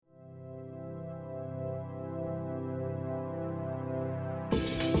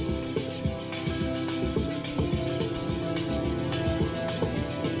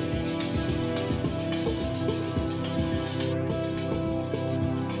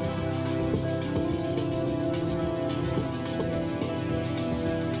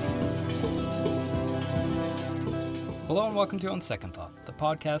Hello and welcome to On Second Thought, the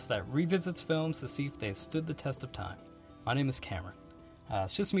podcast that revisits films to see if they have stood the test of time. My name is Cameron.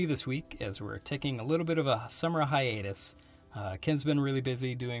 It's just me this week as we're taking a little bit of a summer hiatus. Ken's been really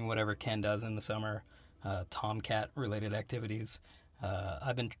busy doing whatever Ken does in the summer, Tomcat-related activities.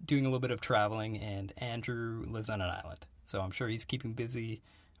 I've been doing a little bit of traveling, and Andrew lives on an island. So I'm sure he's keeping busy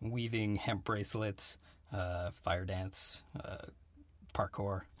weaving hemp bracelets, fire dance,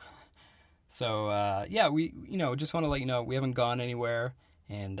 parkour. So, we just want to let you know we haven't gone anywhere,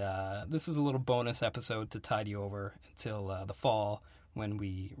 and this is a little bonus episode to tide you over until the fall when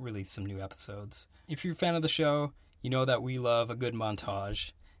we release some new episodes. If you're a fan of the show, you know that we love a good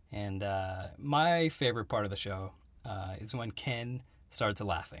montage, and my favorite part of the show is when Ken starts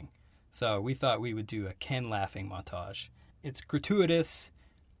laughing. So we thought we would do a Ken laughing montage. It's gratuitous,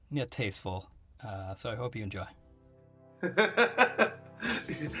 yet tasteful, so I hope you enjoy.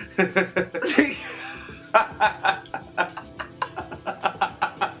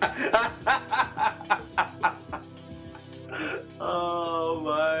 Oh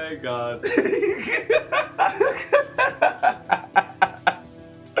my god.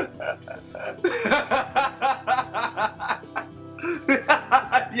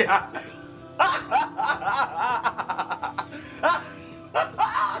 Yeah.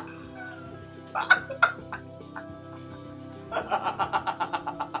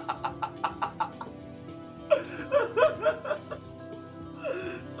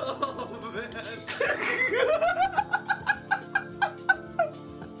 Oh man.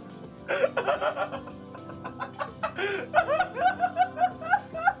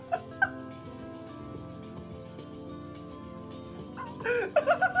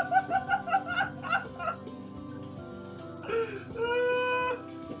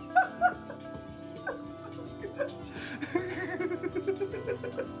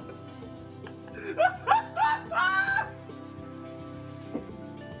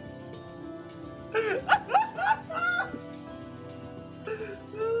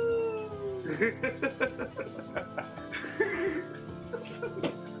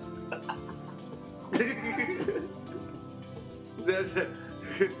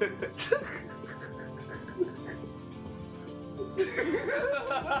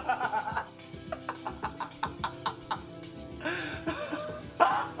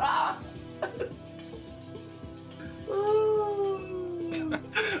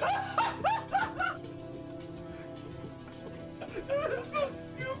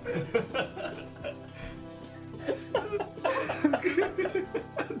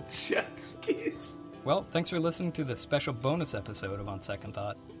 Jet skis. Well, thanks for listening to this special bonus episode of On Second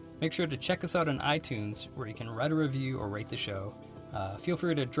Thought. Make sure to check us out on iTunes, where you can write a review or rate the show. Feel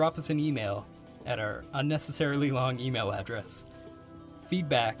free to drop us an email at our unnecessarily long email address,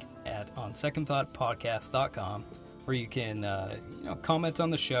 feedback@onsecondthoughtpodcast.com, where you can comment on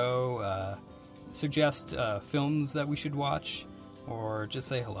the show, suggest films that we should watch, or just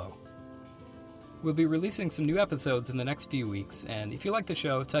say hello. We'll be releasing some new episodes in the next few weeks, and if you like the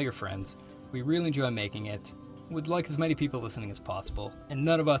show, tell your friends. We really enjoy making it. We'd like as many people listening as possible, and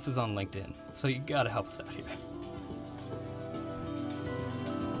none of us is on LinkedIn, so you gotta help us out here.